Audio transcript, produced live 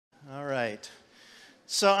right.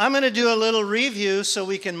 So I'm going to do a little review so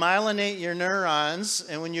we can myelinate your neurons,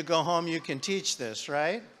 and when you go home you can teach this,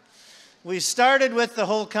 right? We started with the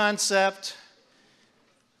whole concept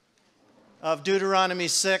of Deuteronomy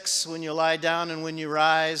 6, when you lie down and when you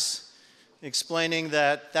rise, explaining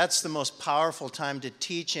that that's the most powerful time to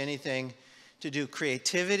teach anything, to do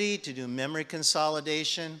creativity, to do memory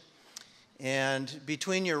consolidation. And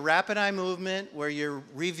between your rapid eye movement, where you're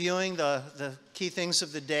reviewing the key things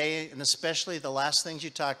of the day, and especially the last things you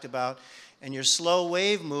talked about, and your slow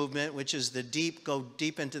wave movement, which is the go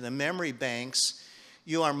deep into the memory banks,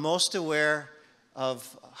 you are most aware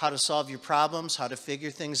of how to solve your problems, how to figure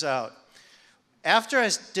things out. After I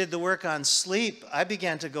did the work on sleep, I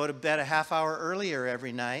began to go to bed a half hour earlier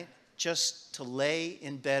every night, just to lay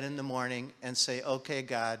in bed in the morning and say, okay,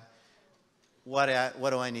 God, what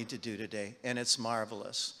do I need to do today? And it's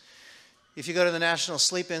marvelous. If you go to the National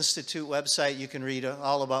Sleep Institute website, you can read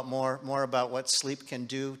all about more about what sleep can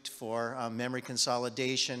do for memory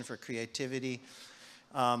consolidation, for creativity.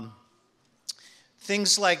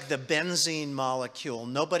 Things like the benzene molecule,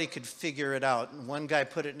 nobody could figure it out. One guy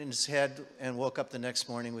put it in his head and woke up the next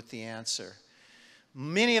morning with the answer.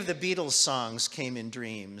 Many of the Beatles songs came in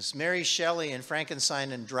dreams. Mary Shelley and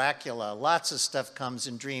Frankenstein and Dracula, lots of stuff comes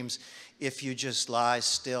in dreams if you just lie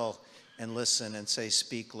still and listen and say,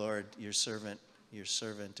 speak, Lord, your servant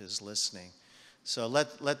is listening. So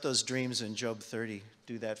let those dreams in Job 30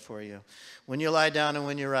 do that for you. When you lie down and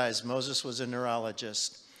when you rise, Moses was a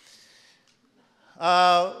neurologist.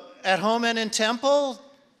 At home and in temple,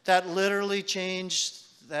 that literally changed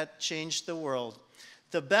the world.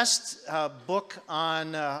 The best book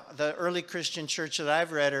on the early Christian church that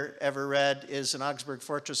I've read or ever read is an Augsburg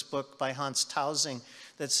Fortress book by Hans Tausing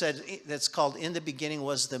that's called In the Beginning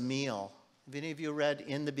Was the Meal. Have any of you read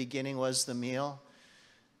In the Beginning Was the Meal?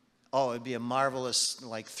 Oh, it'd be a marvelous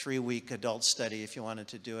 3-week adult study if you wanted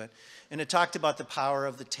to do it. And it talked about the power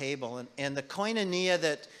of the table and the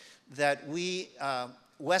koinonia that we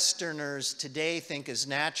Westerners today think is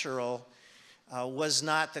natural was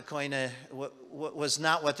not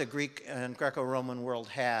what the Greek and Greco-Roman world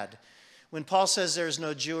had. When Paul says there is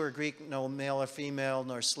no Jew or Greek, no male or female,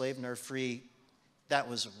 nor slave nor free, that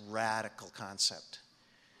was a radical concept.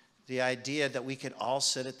 The idea that we could all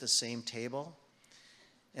sit at the same table.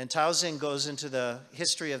 And Tausing goes into the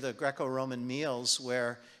history of the Greco-Roman meals,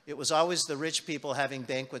 where it was always the rich people having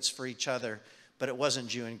banquets for each other, but it wasn't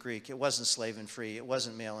Jew and Greek, it wasn't slave and free, it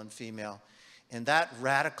wasn't male and female. And that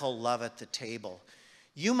radical love at the table.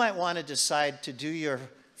 You might want to decide to do your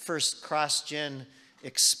first cross-gen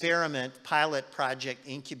experiment, pilot project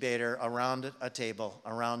incubator around a table,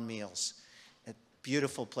 around meals. A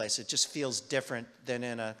beautiful place. It just feels different than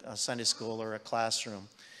in a Sunday school or a classroom.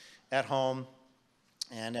 At home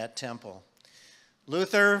and at temple.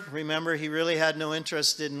 Luther, remember, he really had no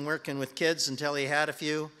interest in working with kids until he had a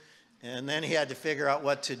few. And then he had to figure out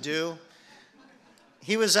what to do.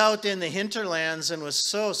 He was out in the hinterlands and was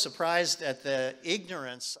so surprised at the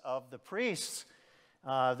ignorance of the priests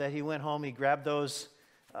that he went home. He grabbed those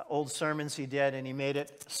old sermons he did and he made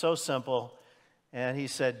it so simple. And he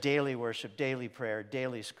said, daily worship, daily prayer,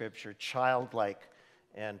 daily scripture, childlike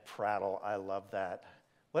and prattle. I love that.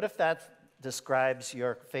 What if that describes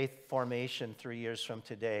your faith formation 3 years from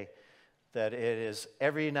today? That it is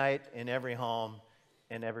every night in every home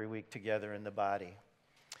and every week together in the body.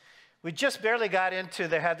 We just barely got into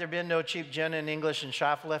had there been no cheap gin and English and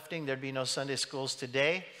shoplifting, there'd be no Sunday schools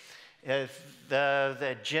today. If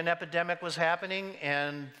the gin epidemic was happening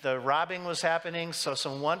and the robbing was happening, so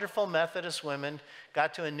some wonderful Methodist women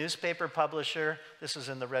got to a newspaper publisher, this is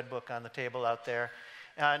in the red book on the table out there,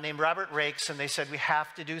 named Robert Rakes, and they said, we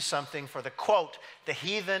have to do something for the, quote, the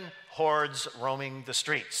heathen hordes roaming the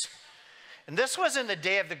streets. And this was in the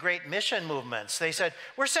day of the great mission movements. They said,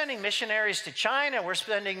 we're sending missionaries to China, we're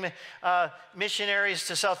sending missionaries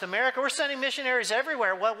to South America, we're sending missionaries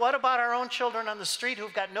everywhere. What about our own children on the street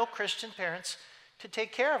who've got no Christian parents to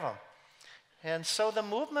take care of them? And so the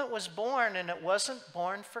movement was born, and it wasn't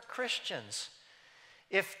born for Christians.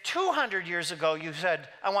 If 200 years ago you said,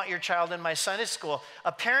 I want your child in my Sunday school,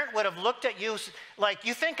 a parent would have looked at you like,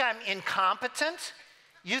 you think I'm incompetent?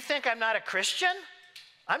 You think I'm not a Christian?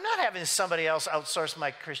 I'm not having somebody else outsource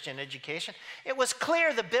my Christian education. It was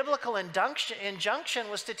clear the biblical injunction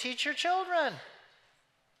was to teach your children.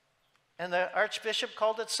 And the archbishop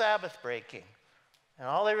called it Sabbath breaking. And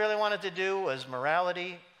all they really wanted to do was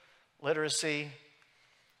morality, literacy,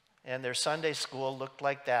 and their Sunday school looked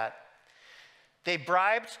like that. They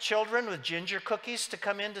bribed children with ginger cookies to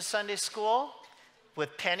come into Sunday school.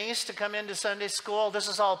 with pennies to come into Sunday school. This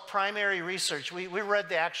is all primary research. We read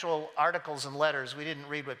the actual articles and letters. We didn't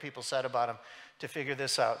read what people said about them to figure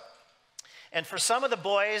this out. And for some of the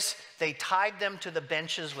boys, they tied them to the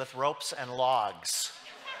benches with ropes and logs.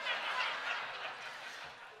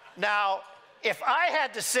 Now, if I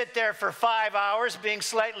had to sit there for 5 hours being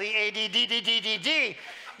slightly ADD,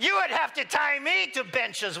 you would have to tie me to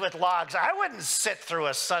benches with logs. I wouldn't sit through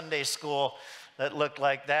a Sunday school that looked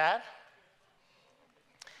like that.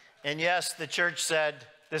 And yes, the church said,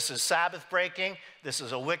 this is Sabbath breaking. This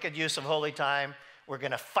is a wicked use of holy time. We're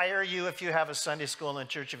going to fire you if you have a Sunday school in the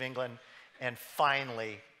Church of England. And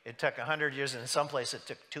finally, it took 100 years, and in some places it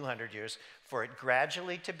took 200 years, for it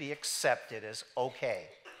gradually to be accepted as okay.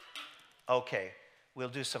 Okay, we'll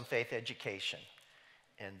do some faith education.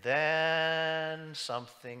 And then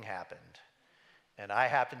something happened. And I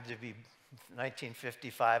happened to be,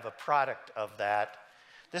 1955, a product of that.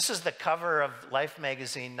 This is the cover of Life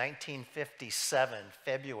magazine, 1957,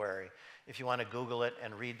 February, if you want to Google it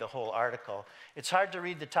and read the whole article. It's hard to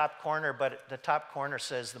read the top corner, but the top corner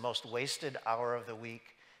says the most wasted hour of the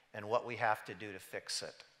week and what we have to do to fix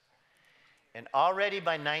it. And already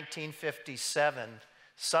by 1957,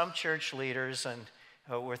 some church leaders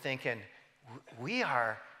were thinking,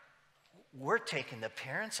 we're taking the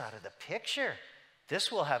parents out of the picture. This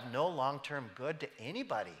will have no long-term good to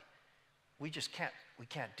anybody. We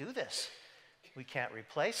can't do this. We can't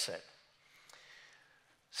replace it.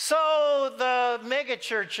 So the mega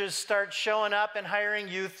churches start showing up and hiring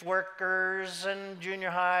youth workers and junior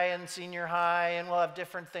high and senior high, and we'll have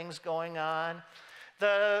different things going on.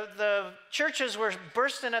 The churches were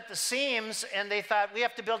bursting at the seams, and they thought, we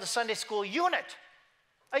have to build a Sunday school unit.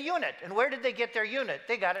 A unit. And where did they get their unit?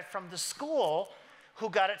 They got it from the school, who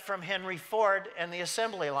got it from Henry Ford and the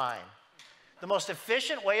assembly line. The most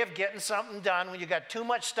efficient way of getting something done when you got too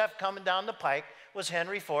much stuff coming down the pike was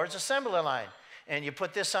Henry Ford's assembly line. And you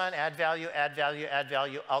put this on, add value, add value, add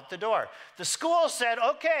value, out the door. The school said,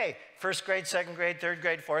 okay, first grade, second grade, third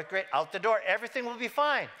grade, fourth grade, out the door. Everything will be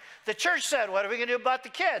fine. The church said, what are we going to do about the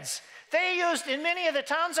kids? They used, in many of the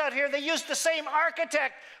towns out here, they used the same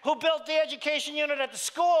architect who built the education unit at the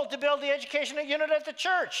school to build the education unit at the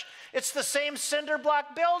church. It's the same cinder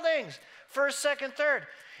block buildings, first, second, third.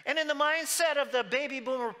 And in the mindset of the baby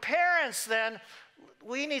boomer parents then,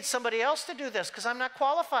 we need somebody else to do this because I'm not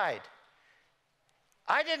qualified.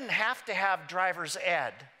 I didn't have to have driver's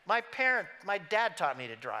ed. My dad taught me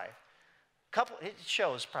to drive. It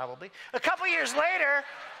shows probably. A couple years later,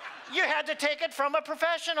 you had to take it from a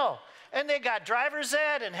professional. And they got driver's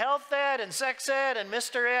ed and health ed and sex ed and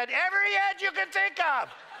Mr. Ed, every ed you can think of.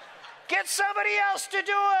 Get somebody else to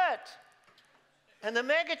do it. And the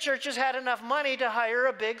mega churches had enough money to hire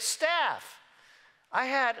a big staff. I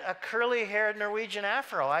had a curly-haired Norwegian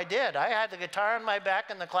afro. I did. I had the guitar on my back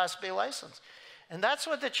and the Class B license. And that's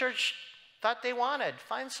what the church thought they wanted.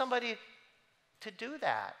 Find somebody to do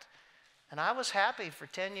that. And I was happy for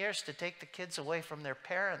 10 years to take the kids away from their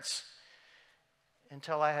parents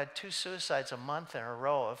until I had 2 suicides a month in a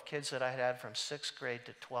row of kids that I had had from 6th grade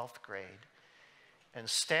to 12th grade. And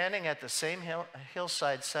standing at the same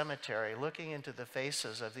hillside cemetery, looking into the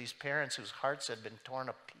faces of these parents whose hearts had been torn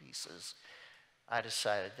to pieces, I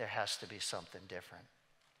decided there has to be something different.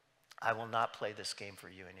 I will not play this game for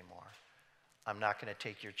you anymore. I'm not going to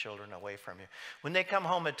take your children away from you. When they come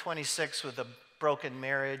home at 26 with a broken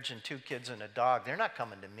marriage and 2 kids and a dog, they're not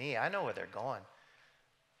coming to me. I know where they're going.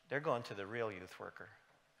 They're going to the real youth worker,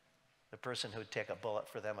 the person who'd take a bullet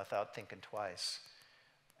for them without thinking twice.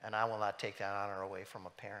 And I will not take that honor away from a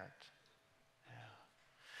parent. Yeah.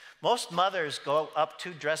 Most mothers go up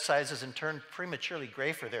 2 dress sizes and turn prematurely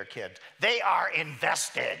gray for their kids. They are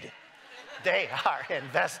invested. They are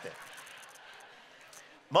invested.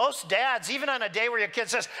 Most dads, even on a day where your kid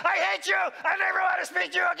says, I hate you, I never want to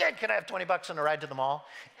speak to you again. Can I have $20 on a ride to the mall?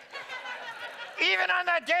 Even on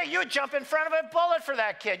that day, you jump in front of a bullet for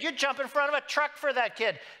that kid. You jump in front of a truck for that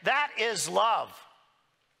kid. That is love.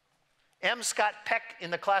 M. Scott Peck,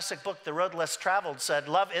 in the classic book, The Road Less Traveled, said,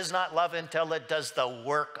 love is not love until it does the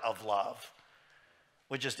work of love,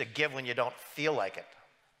 which is to give when you don't feel like it.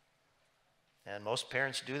 And most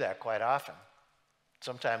parents do that quite often.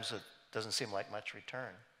 Sometimes it doesn't seem like much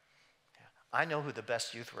return. I know who the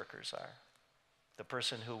best youth workers are. The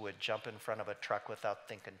person who would jump in front of a truck without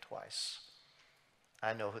thinking twice.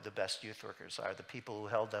 I know who the best youth workers are. The people who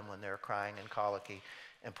held them when they were crying and colicky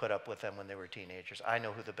and put up with them when they were teenagers. I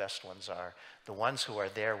know who the best ones are. The ones who are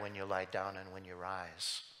there when you lie down and when you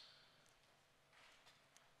rise.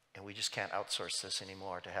 And we just can't outsource this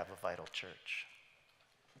anymore to have a vital church.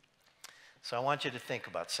 So I want you to think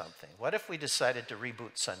about something. What if we decided to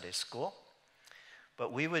reboot Sunday school?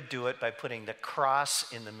 but we would do it by putting the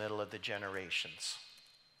cross in the middle of the generations.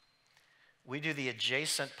 We do the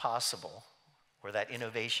adjacent possible, where that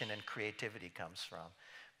innovation and creativity comes from,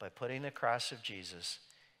 by putting the cross of Jesus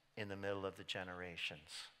in the middle of the generations.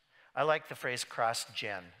 I like the phrase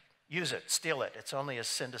cross-gen. Use it, steal it. It's only a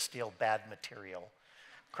sin to steal bad material.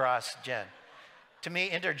 Cross-gen. To me,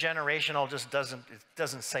 intergenerational just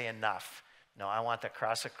doesn't say enough. No, I want the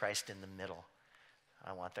cross of Christ in the middle.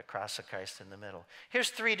 I want the cross of Christ in the middle. Here's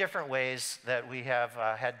 3 different ways that we have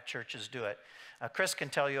had churches do it. Chris can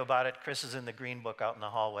tell you about it. Chris is in the green book out in the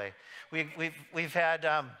hallway. We've had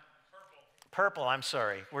purple. I'm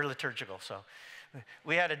sorry, we're liturgical. So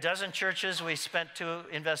we had a dozen churches. We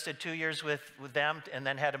invested 2 years with them, and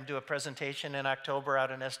then had them do a presentation in October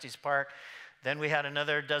out in Estes Park. Then we had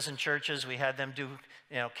another dozen churches. We had them do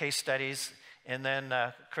case studies. And then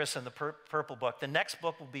Chris in the purple book. The next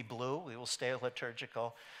book will be blue. We will stay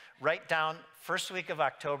liturgical. Write down first week of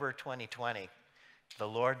October 2020. The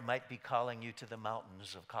Lord might be calling you to the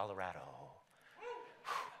mountains of Colorado.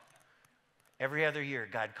 Every other year,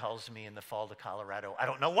 God calls me in the fall to Colorado. I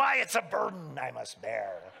don't know why. It's a burden I must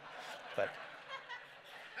bear.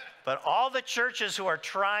 But all the churches who are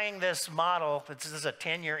trying this model, this is a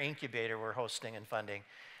 10-year incubator we're hosting and funding,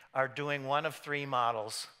 are doing one of 3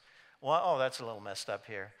 models. Oh, that's a little messed up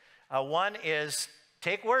here. One is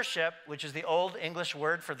take worship, which is the old English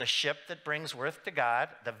word for the ship that brings worth to God,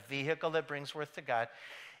 the vehicle that brings worth to God,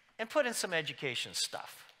 and put in some education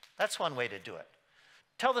stuff. That's one way to do it.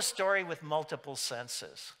 Tell the story with multiple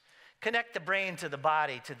senses. Connect the brain to the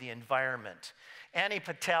body, to the environment. Annie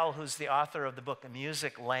Patel, who's the author of the book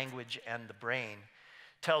Music, Language, and the Brain,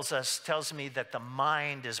 tells me that the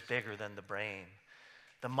mind is bigger than the brain.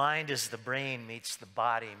 The mind is the brain meets the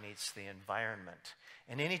body meets the environment.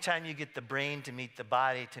 And anytime you get the brain to meet the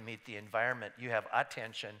body to meet the environment, you have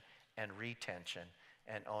attention and retention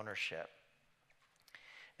and ownership.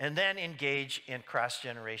 And then engage in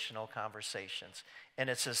cross-generational conversations. And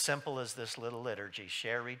it's as simple as this little liturgy.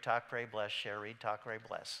 Share, read, talk, pray, bless. Share, read, talk, pray,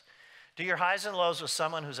 bless. Do your highs and lows with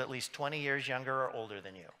someone who's at least 20 years younger or older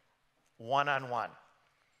than you. One-on-one.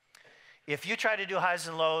 If you try to do highs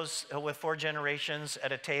and lows with 4 generations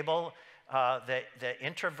at a table, the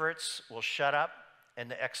introverts will shut up and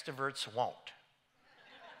the extroverts won't.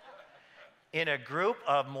 In a group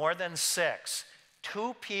of more than 6,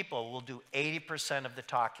 2 people will do 80% of the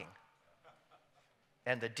talking.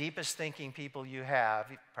 And the deepest thinking people you have,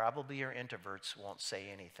 probably your introverts, won't say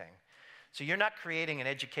anything. So you're not creating an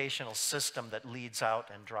educational system that leads out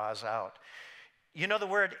and draws out. You know the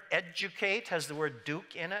word educate has the word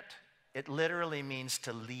duke in it? It literally means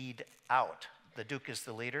to lead out. The duke is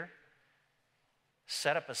the leader.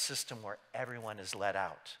 Set up a system where everyone is led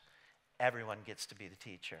out. Everyone gets to be the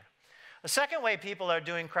teacher. The second way people are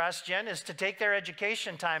doing cross-gen is to take their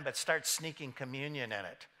education time but start sneaking communion in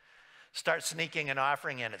it. Start sneaking an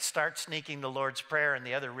offering in it. Start sneaking the Lord's Prayer and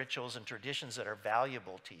the other rituals and traditions that are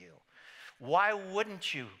valuable to you. Why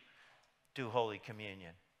wouldn't you do Holy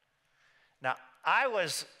Communion? Now, I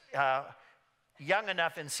was young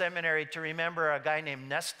enough in seminary to remember a guy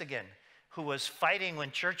named Nestigan who was fighting when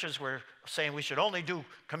churches were saying we should only do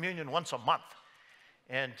communion once a month.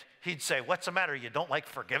 And he'd say, what's the matter? You don't like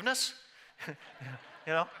forgiveness?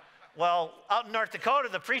 Well, out in North Dakota,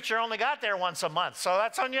 the preacher only got there once a month. So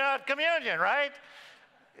that's when you had communion, right?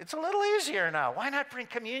 It's a little easier now. Why not bring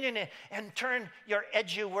communion in and turn your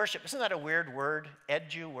edu worship? Isn't that a weird word,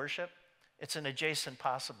 edu worship? It's an adjacent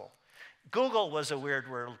possible. Google was a weird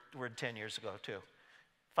word 10 years ago, too.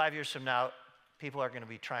 5 years from now, people are going to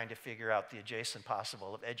be trying to figure out the adjacent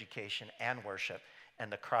possible of education and worship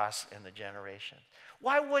and the cross in the generation.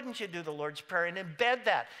 Why wouldn't you do the Lord's Prayer and embed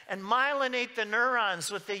that and myelinate the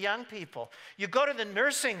neurons with the young people? You go to the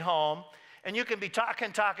nursing home and you can be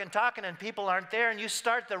talking, and people aren't there, and you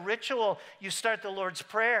start the ritual, you start the Lord's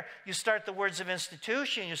Prayer, you start the words of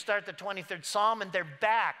institution, you start the 23rd Psalm, and they're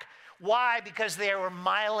back. Why? Because they were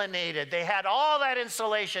myelinated. They had all that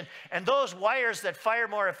insulation, and those wires that fire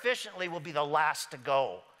more efficiently will be the last to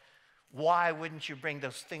go. Why wouldn't you bring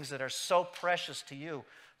those things that are so precious to you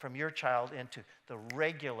from your child into the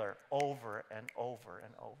regular over and over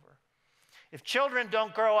and over? If children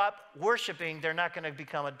don't grow up worshiping, they're not going to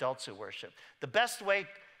become adults who worship. The best way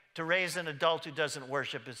to raise an adult who doesn't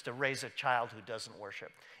worship is to raise a child who doesn't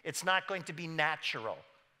worship. It's not going to be natural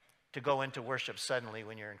to go into worship suddenly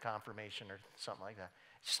when you're in confirmation or something like that.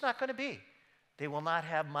 It's just not going to be. They will not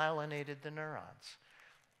have myelinated the neurons.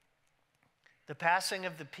 The passing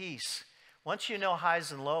of the peace. Once you know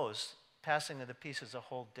highs and lows, passing of the peace is a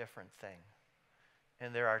whole different thing.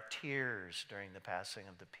 And there are tears during the passing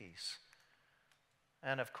of the peace.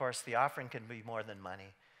 And of course, the offering can be more than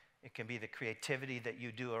money. It can be the creativity that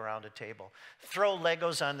you do around a table. Throw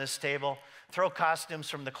Legos on this table. Throw costumes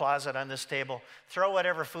from the closet on this table. Throw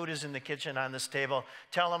whatever food is in the kitchen on this table.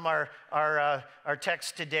 Tell them our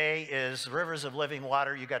text today is rivers of living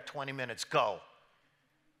water. You got 20 minutes. Go.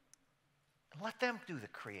 And let them do the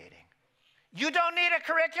creating. You don't need a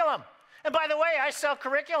curriculum. And by the way, I sell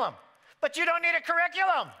curriculum. But you don't need a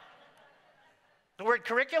curriculum. The word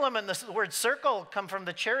curriculum and the word circle come from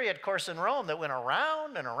the chariot course in Rome that went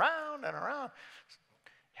around and around and around.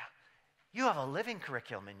 Yeah. You have a living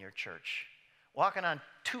curriculum in your church. Walking on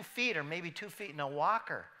 2 feet or maybe 2 feet in a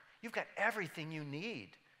walker. You've got everything you need.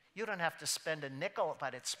 You don't have to spend a nickel,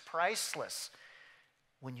 but it's priceless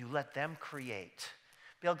when you let them create.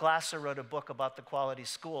 Bill Glasser wrote a book about the quality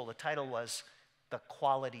school. The title was The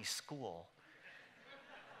Quality School.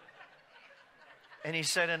 And he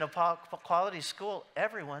said, in a quality school,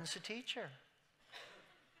 everyone's a teacher.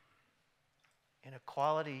 In a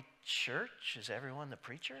quality church, is everyone the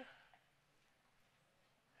preacher?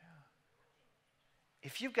 Yeah.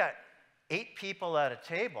 If you've got 8 people at a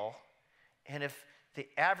table, and if the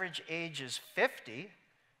average age is 50,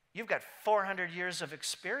 you've got 400 years of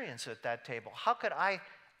experience at that table. How could I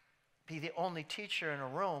be the only teacher in a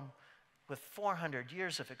room with 400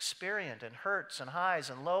 years of experience and hurts and highs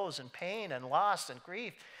and lows and pain and loss and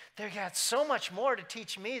grief? They got so much more to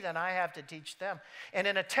teach me than I have to teach them. And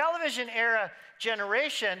in a television era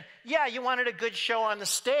generation, yeah, you wanted a good show on the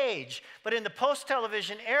stage. But in the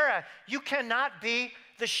post-television era, you cannot be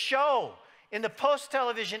the show. In the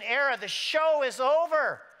post-television era, the show is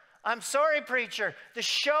over. I'm sorry, preacher. The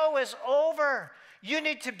show is over. You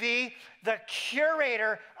need to be the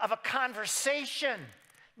curator of a conversation,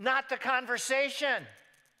 not the conversation,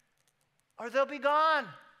 or they'll be gone.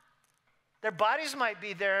 Their bodies might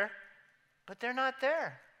be there, but they're not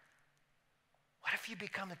there. What if you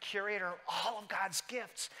become the curator of all of God's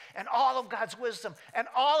gifts and all of God's wisdom and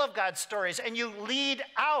all of God's stories, and you lead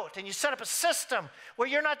out and you set up a system where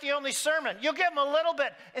you're not the only sermon. You give them a little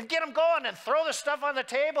bit and get them going and throw the stuff on the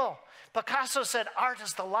table. Picasso said, art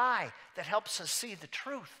is the lie that helps us see the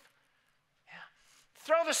truth.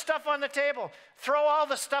 Throw the stuff on the table. Throw all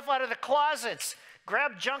the stuff out of the closets.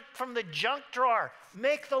 Grab junk from the junk drawer.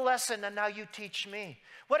 Make the lesson, and now you teach me.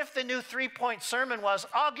 What if the new 3-point sermon was,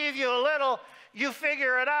 I'll give you a little, you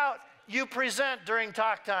figure it out, you present during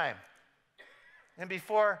talk time. And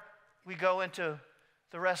before we go into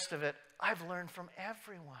the rest of it, I've learned from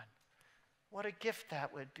everyone. What a gift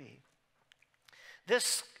that would be.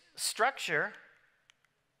 This structure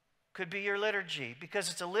could be your liturgy, because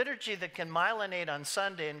it's a liturgy that can myelinate on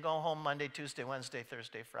Sunday and go home Monday, Tuesday, Wednesday,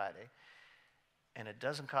 Thursday, Friday. And it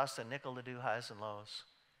doesn't cost a nickel to do highs and lows,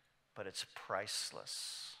 but it's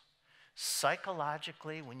priceless.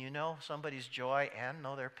 Psychologically, when you know somebody's joy and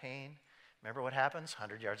know their pain, remember what happens?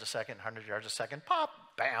 100 yards a second, 100 yards a second, pop,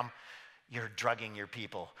 bam. You're drugging your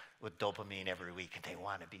people with dopamine every week, and they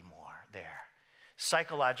want to be more there.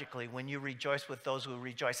 Psychologically, when you rejoice with those who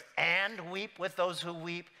rejoice and weep with those who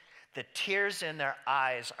weep, the tears in their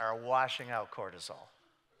eyes are washing out cortisol.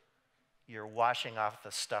 You're washing off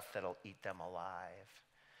the stuff that'll eat them alive.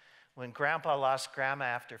 When Grandpa lost Grandma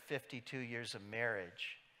after 52 years of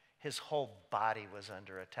marriage, his whole body was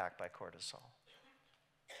under attack by cortisol.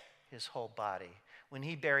 His whole body. When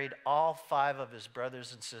he buried all 5 of his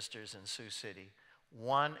brothers and sisters in Sioux City,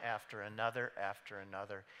 one after another,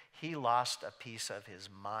 he lost a piece of his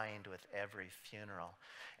mind with every funeral.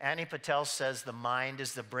 Annie Patel says the mind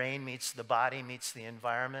is the brain meets the body meets the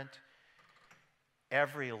environment.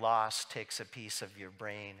 Every loss takes a piece of your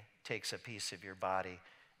brain, takes a piece of your body,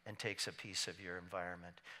 and takes a piece of your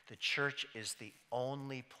environment. The church is the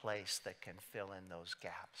only place that can fill in those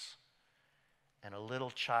gaps. And a little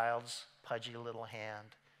child's pudgy little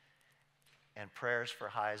hand and prayers for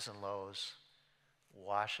highs and lows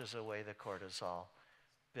washes away the cortisol,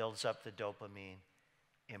 builds up the dopamine,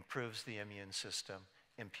 improves the immune system,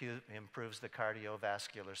 improves the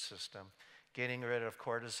cardiovascular system. Getting rid of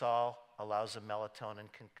cortisol allows the melatonin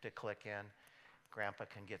to click in. Grandpa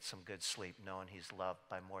can get some good sleep knowing he's loved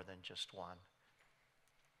by more than just one.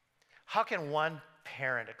 How can one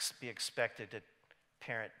parent be expected to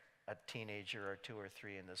parent a teenager or 2 or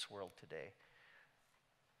 3 in this world today?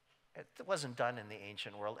 It wasn't done in the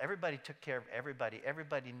ancient world. Everybody took care of everybody.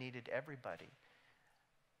 Everybody needed everybody.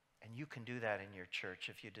 And you can do that in your church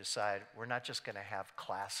if you decide we're not just going to have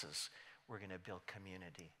classes, we're going to build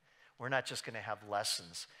community. We're not just going to have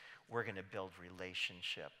lessons, we're going to build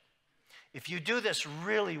relationship. If you do this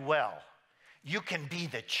really well, you can be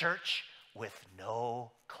the church with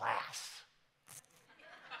no class.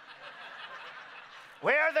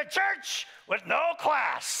 We are the church with no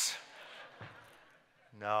class.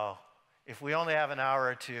 No. If we only have an hour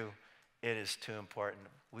or two, it is too important.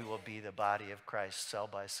 We will be the body of Christ, cell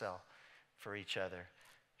by cell, for each other.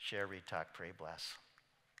 Share, read, talk, pray, bless.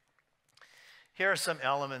 Here are some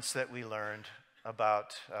elements that we learned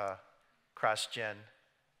about cross-gen,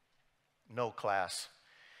 no class.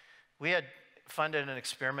 We had funded an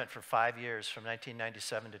experiment for 5 years, from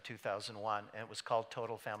 1997 to 2001, and it was called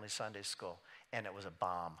Total Family Sunday School, and it was a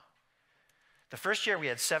bomb. The first year we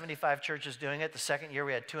had 75 churches doing it. The second year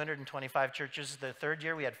we had 225 churches. The third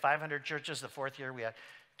year we had 500 churches. The fourth year we had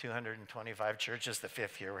 225 churches. The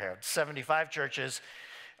fifth year we had 75 churches.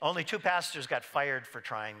 Only 2 pastors got fired for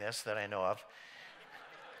trying this that I know of.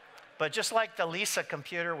 But just like the Lisa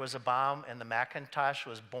computer was a bomb and the Macintosh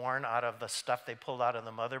was born out of the stuff they pulled out of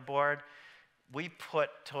the motherboard, we put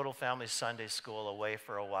Total Family Sunday School away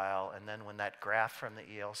for a while, and then when that graph from the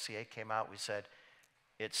ELCA came out, we said,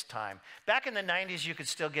 it's time. Back in the 90s, you could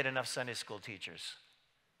still get enough Sunday school teachers.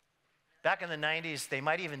 Back in the 90s, they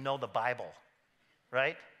might even know the Bible,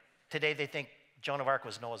 right? Today, they think Joan of Arc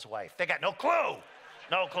was Noah's wife. They got no clue,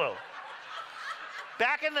 no clue.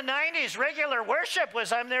 Back in the 90s, regular worship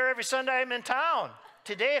was, I'm there every Sunday I'm in town.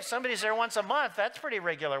 Today, if somebody's there once a month, that's pretty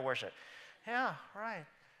regular worship. Yeah, right.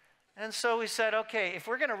 And so we said, okay, if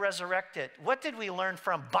we're going to resurrect it, what did we learn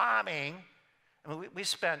from bombing? I mean, we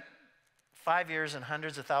spent 5 years and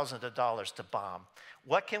hundreds of thousands of dollars to bomb.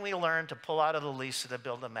 What can we learn to pull out of the Lisa to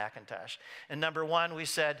build a Macintosh? And number one, we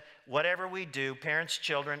said, whatever we do, parents,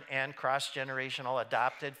 children, and cross-generational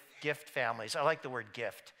adopted gift families. I like the word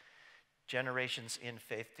gift. Generations in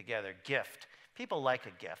faith together. Gift. People like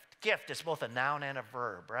a gift. Gift is both a noun and a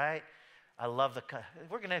verb, right? I love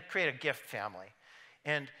we're going to create a gift family.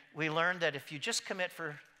 And we learned that if you just commit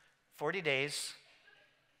for 40 days,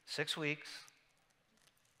 6 weeks,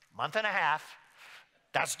 month and a half,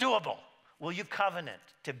 that's doable. Will you covenant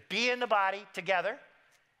to be in the body together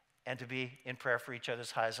and to be in prayer for each other's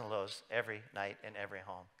highs and lows every night in every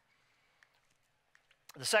home?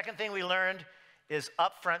 The second thing we learned is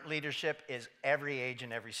upfront leadership is every age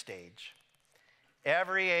and every stage.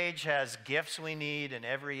 Every age has gifts we need, and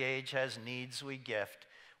every age has needs we gift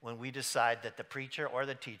when we decide that the preacher or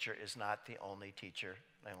the teacher is not the only teacher,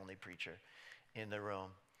 the only preacher in the room.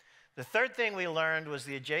 The third thing we learned was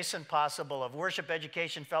the adjacent possible of worship,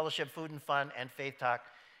 education, fellowship, food and fun, and faith talk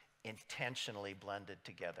intentionally blended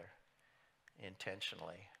together.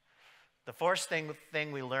 Intentionally. The fourth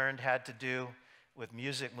thing we learned had to do with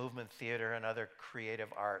music, movement, theater, and other creative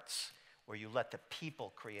arts, where you let the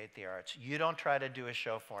people create the arts. You don't try to do a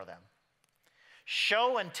show for them.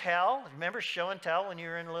 Show and tell. Remember show and tell when you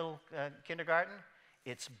were in little kindergarten?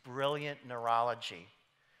 It's brilliant neurology.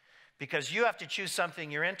 Because you have to choose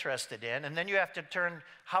something you're interested in, and then you have to turn,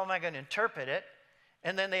 how am I going to interpret it?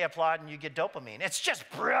 And then they applaud and you get dopamine. It's just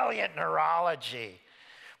brilliant neurology.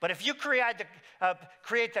 But if you create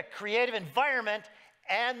the creative environment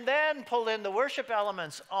and then pull in the worship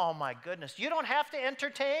elements, oh my goodness, you don't have to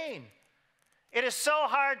entertain. It is so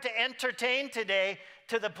hard to entertain today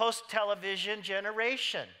to the post-television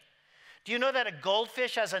generation. Do you know that a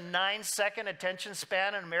goldfish has a 9-second attention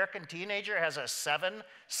span? An American teenager has a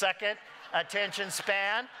 7-second attention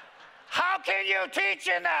span? How can you teach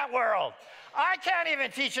in that world? I can't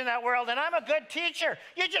even teach in that world, and I'm a good teacher.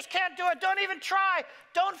 You just can't do it. Don't even try.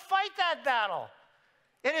 Don't fight that battle.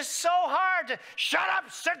 It is so hard to, shut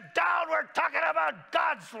up, sit down, we're talking about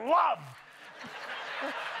God's love.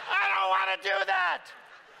 I don't want to do that.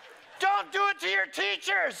 Don't do it to your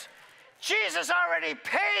teachers. Jesus already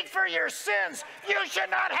paid for your sins. You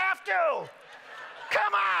should not have to.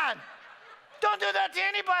 Come on. Don't do that to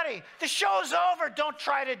anybody. The show's over. Don't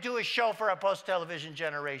try to do a show for a post-television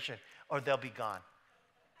generation, or they'll be gone,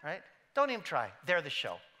 right? Don't even try. They're the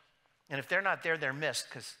show. And if they're not there, they're missed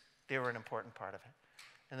because they were an important part of it.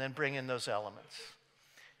 And then bring in those elements.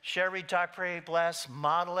 Share, read, talk, pray, bless,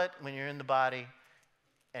 model it when you're in the body,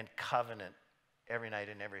 and covenant every night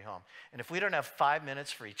in every home. And if we don't have 5 minutes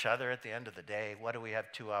for each other at the end of the day, what do we have?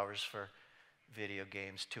 2 hours for video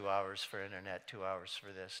games, 2 hours for internet, 2 hours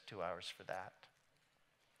for this, 2 hours for that.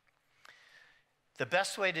 The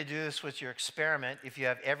best way to do this with your experiment, if you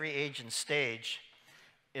have every age and stage,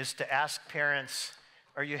 is to ask parents,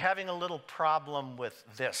 are you having a little problem with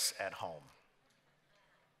this at home?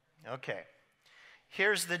 Okay,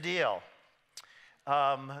 here's the deal.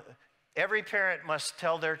 Every parent must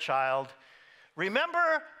tell their child,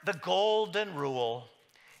 remember the golden rule.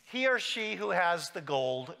 He or she who has the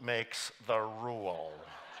gold makes the rule.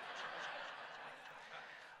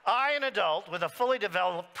 I, an adult with a fully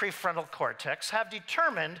developed prefrontal cortex, have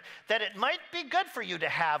determined that it might be good for you to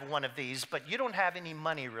have one of these, but you don't have any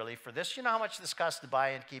money really for this. You know how much this costs to buy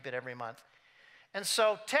and keep it every month? And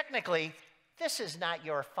so technically, this is not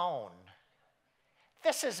your phone.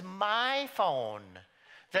 This is my phone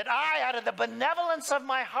that I, out of the benevolence of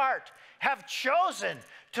my heart, have chosen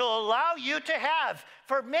to allow you to have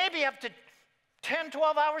for maybe up to 10,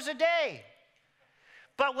 12 hours a day.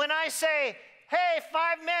 But when I say, hey,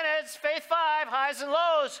 5 minutes, faith 5, highs and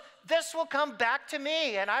lows, this will come back to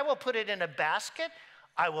me, and I will put it in a basket.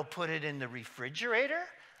 I will put it in the refrigerator.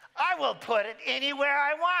 I will put it anywhere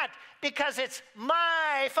I want because it's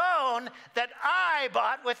my phone that I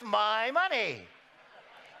bought with my money.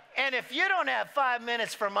 And if you don't have 5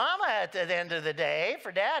 minutes for mama at the end of the day,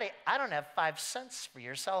 for daddy, I don't have 5 cents for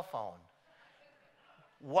your cell phone.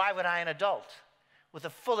 Why would I, an adult with a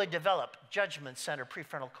fully developed judgment center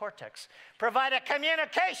prefrontal cortex, provide a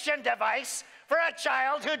communication device for a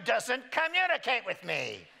child who doesn't communicate with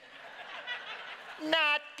me?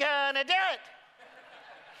 Not gonna do it.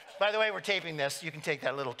 By the way, we're taping this. You can take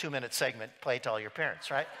that little 2-minute segment, play it to all your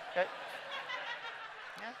parents, right?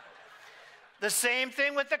 The same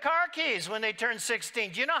thing with the car keys when they turn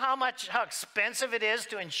 16. Do you know how expensive it is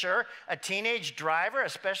to insure a teenage driver,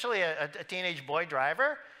 especially a teenage boy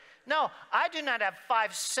driver? No, I do not have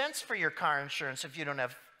 5 cents for your car insurance if you don't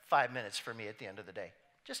have 5 minutes for me at the end of the day.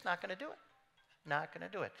 Just not gonna do it. Not gonna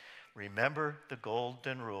do it. Remember the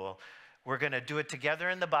golden rule. We're gonna do it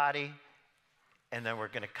together in the body, and then we're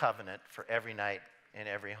gonna covenant for every night in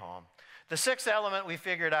every home. The 6th element we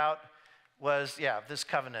figured out was, this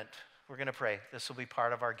covenant. We're going to pray. This will be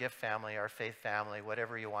part of our gift family, our faith family,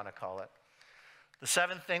 whatever you want to call it. The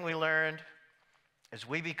 7th thing we learned is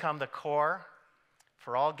we become the core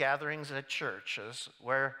for all gatherings at churches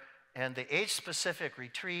and the age-specific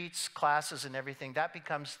retreats, classes, and everything, that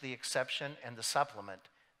becomes the exception and the supplement,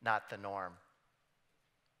 not the norm.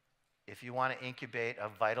 If you want to incubate a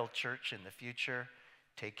vital church in the future,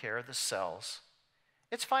 take care of the cells.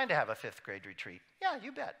 It's fine to have a 5th grade retreat. Yeah,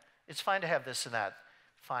 you bet. It's fine to have this and that.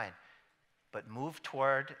 Fine. But move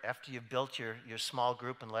toward, after you've built your small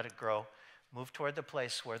group and let it grow, move toward the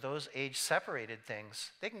place where those age-separated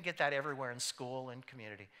things, they can get that everywhere in school and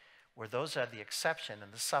community, where those are the exception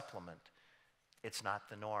and the supplement. It's not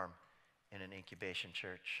the norm in an incubation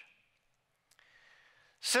church.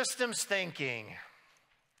 Systems thinking.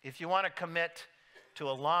 If you want to commit to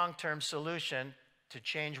a long-term solution to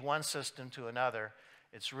change one system to another,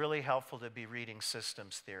 it's really helpful to be reading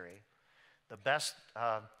systems theory. The best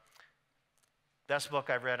book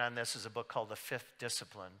I've read on this is a book called The 5th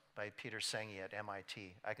Discipline by Peter Senge at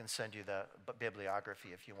MIT. I can send you the bibliography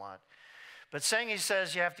if you want. But Senge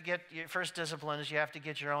says you have to get, your first discipline is you have to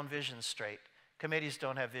get your own vision straight. Committees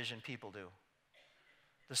don't have vision, people do.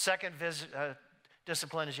 The second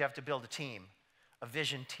discipline is you have to build a team, a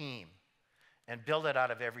vision team, and build it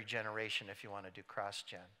out of every generation if you want to do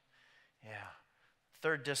cross-gen. Yeah.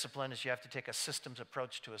 Third discipline is you have to take a systems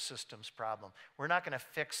approach to a systems problem. We're not going to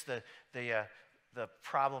fix the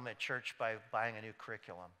problem at church by buying a new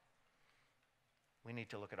curriculum. We need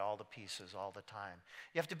to look at all the pieces all the time.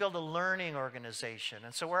 You have to build a learning organization.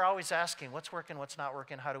 And so we're always asking, what's working, what's not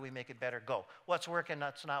working, how do we make it better? Go. What's working,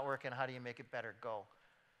 what's not working, how do you make it better? Go.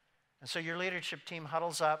 And so your leadership team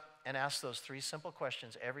huddles up and asks those 3 simple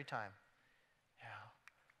questions every time.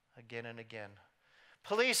 Yeah, again and again.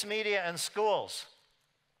 Police, media, and schools.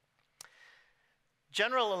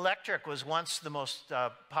 General Electric was once the most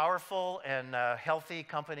powerful and healthy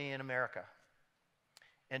company in America.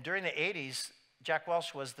 And during the 80s, Jack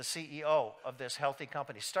Welch was the CEO of this healthy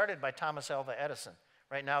company, started by Thomas Alva Edison.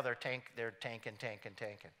 Right now they're tanking.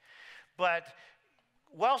 But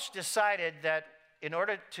Welch decided that in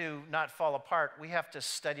order to not fall apart, we have to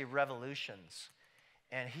study revolutions.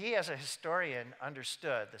 And he, as a historian,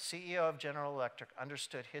 understood, the CEO of General Electric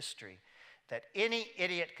understood history, that any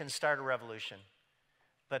idiot can start a revolution.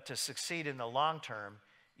 But to succeed in the long term,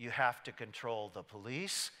 you have to control the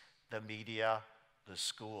police, the media, the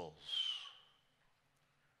schools.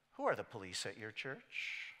 Who are the police at your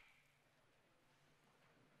church?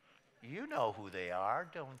 You know who they are,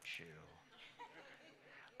 don't you?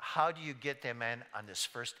 How do you get them in on this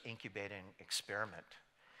first incubating experiment?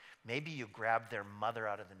 Maybe you grab their mother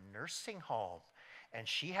out of the nursing home and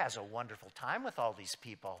she has a wonderful time with all these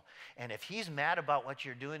people. And if he's mad about what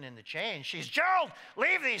you're doing in the change, she's, Gerald,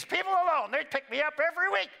 leave these people alone. They pick me up every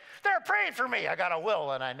week. They're praying for me. I got a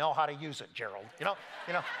will and I know how to use it, Gerald. You know,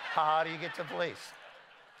 how do you get to police?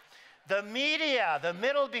 The media, the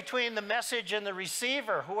middle between the message and the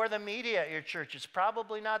receiver. Who are the media at your church? It's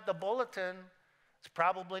probably not the bulletin. It's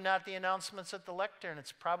probably not the announcements at the lectern.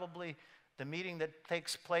 It's probably the meeting that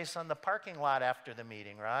takes place on the parking lot after the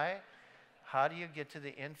meeting, right? How do you get to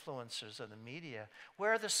the influencers of the media?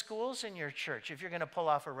 Where are the schools in your church if you're going to pull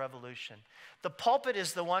off a revolution? The pulpit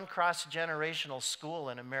is the one cross-generational school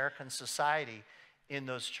in American society in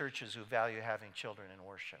those churches who value having children in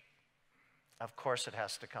worship. Of course it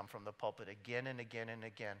has to come from the pulpit again and again and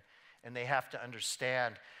again. And they have to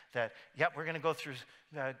understand that, yep, we're going to go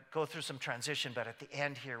through some transition, but at the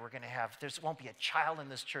end here we're going to have, there won't be a child in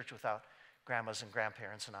this church without grandmas and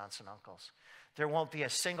grandparents and aunts and uncles. There won't be a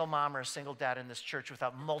single mom or a single dad in this church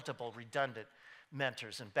without multiple redundant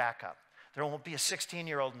mentors and backup. There won't be a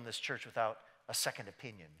 16-year-old in this church without a second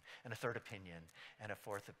opinion and a third opinion and a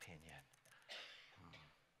fourth opinion.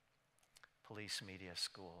 Police, media,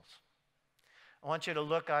 schools. I want you to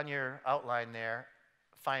look on your outline there,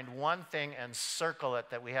 find one thing and circle it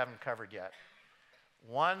that we haven't covered yet.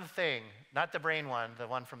 One thing, not the brain one, the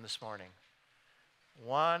one from this morning.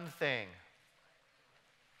 One thing.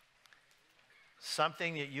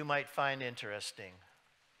 Something that you might find interesting.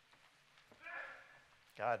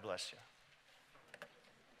 God bless you.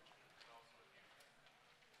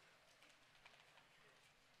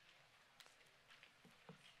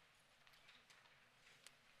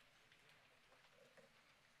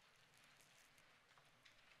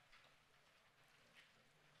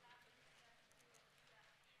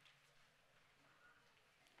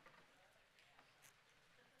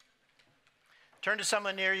 Turn to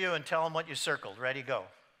someone near you and tell them what you circled. Ready, go.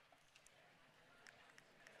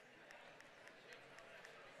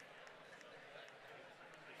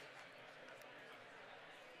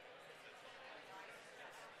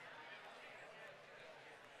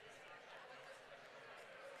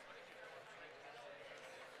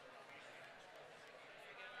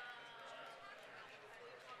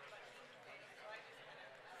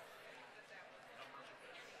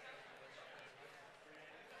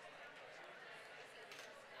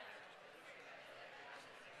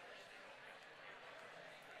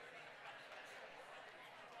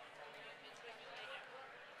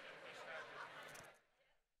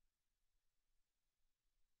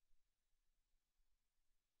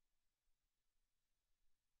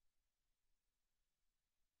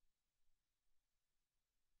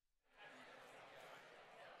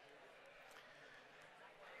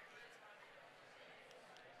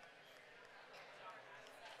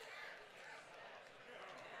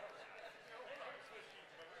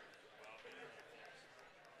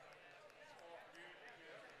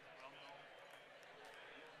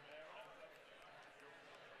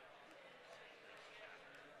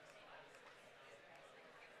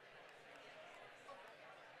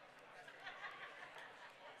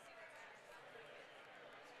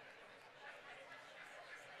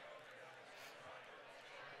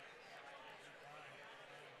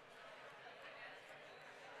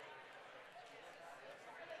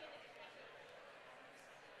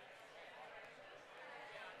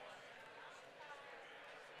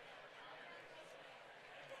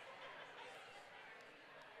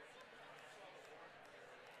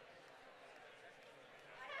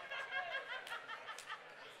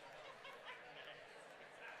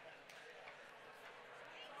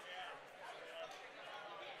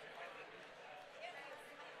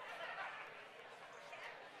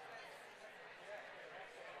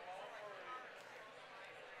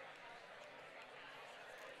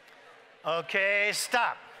 Okay,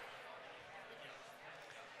 stop.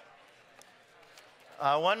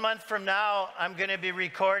 1 month from now, I'm going to be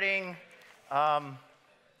recording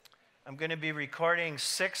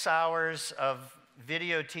 6 hours of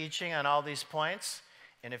video teaching on all these points.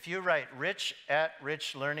 And if you write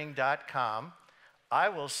rich@richlearning.com, I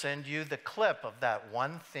will send you the clip of that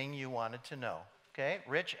one thing you wanted to know. Okay,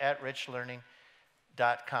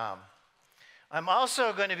 rich@richlearning.com. I'm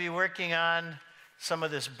also going to be working on some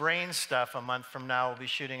of this brain stuff a month from now. We'll be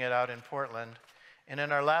shooting it out in Portland. And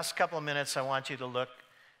in our last couple of minutes, I want you to look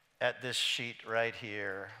at this sheet right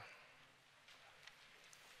here.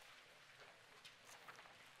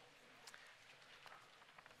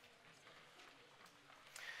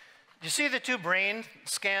 You see the two brain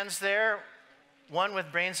scans there? One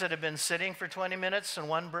with brains that have been sitting for 20 minutes and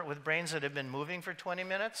one with brains that have been moving for 20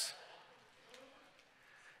 minutes.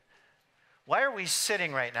 Why are we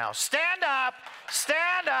sitting right now? Stand up,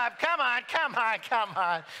 stand up. Come on, come on, come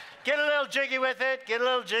on. Get a little jiggy with it, get a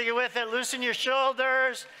little jiggy with it. Loosen your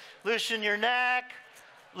shoulders, loosen your neck,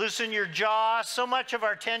 loosen your jaw. So much of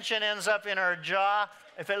our tension ends up in our jaw.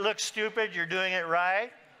 If it looks stupid, you're doing it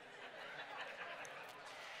right.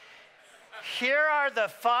 Here are the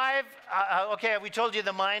 5, okay, we told you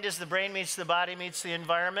the mind is the brain meets the body meets the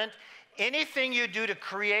environment. Anything you do to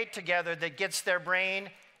create together that gets their brain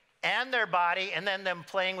and their body, and then them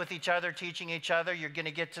playing with each other, teaching each other, you're going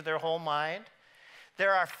to get to their whole mind.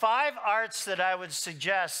 There are 5 arts that I would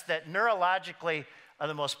suggest that neurologically are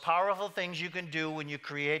the most powerful things you can do when you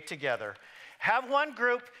create together. Have one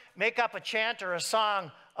group make up a chant or a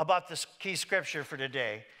song about the key scripture for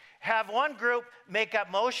today. Have one group make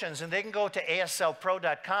up motions, and they can go to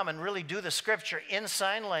aslpro.com and really do the scripture in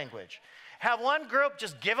sign language. Have one group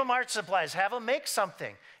just give them art supplies. Have them make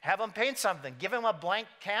something. Have them paint something. Give them a blank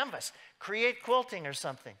canvas. Create quilting or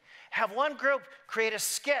something. Have one group create a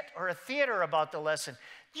skit or a theater about the lesson.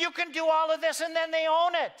 You can do all of this, and then they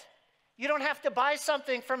own it. You don't have to buy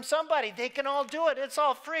something from somebody. They can all do it. It's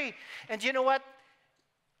all free. And you know what?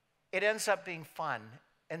 It ends up being fun.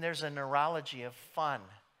 And there's a neurology of fun.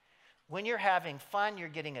 When you're having fun, you're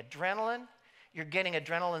getting adrenaline. You're getting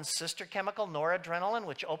adrenaline's sister chemical, noradrenaline,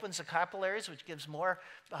 which opens the capillaries, which gives more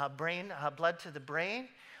blood to the brain.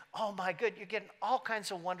 Oh my good, you're getting all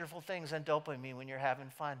kinds of wonderful things and dopamine when you're having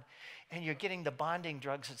fun. And you're getting the bonding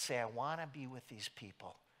drugs that say, I want to be with these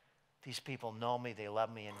people. These people know me, they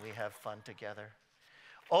love me, and we have fun together.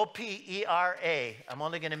 OPERA. I'm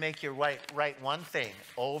only going to make you write one thing.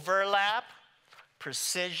 Overlap,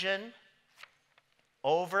 precision,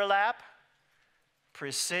 overlap,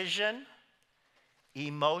 precision,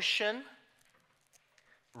 emotion,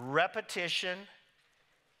 repetition,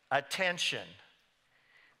 attention.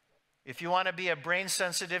 If you want to be a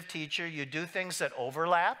brain-sensitive teacher, you do things that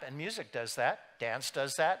overlap, and music does that. Dance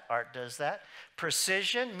does that. Art does that.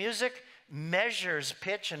 Precision, music measures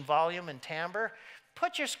pitch and volume and timbre.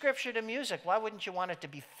 Put your scripture to music. Why wouldn't you want it to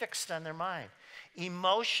be fixed on their mind?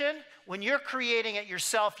 Emotion, when you're creating it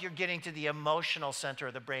yourself, you're getting to the emotional center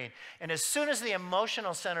of the brain. And as soon as the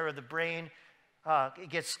emotional center of the brain it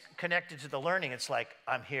gets connected to the learning, it's like,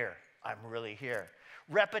 I'm here. I'm really here.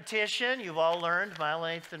 Repetition, you've all learned,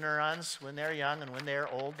 myelinates the neurons when they're young, and when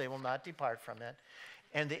they're old, they will not depart from it.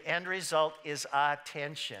 And the end result is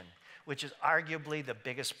attention, which is arguably the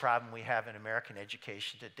biggest problem we have in American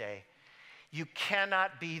education today. You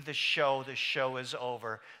cannot be the show is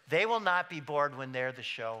over. They will not be bored when they're the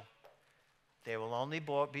show. They will only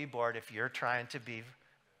be bored if you're trying to be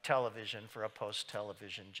television for a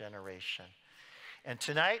post-television generation. And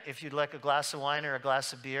tonight, if you'd like a glass of wine or a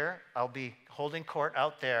glass of beer, I'll be holding court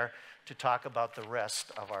out there to talk about the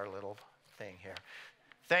rest of our little thing here.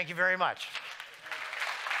 Thank you very much.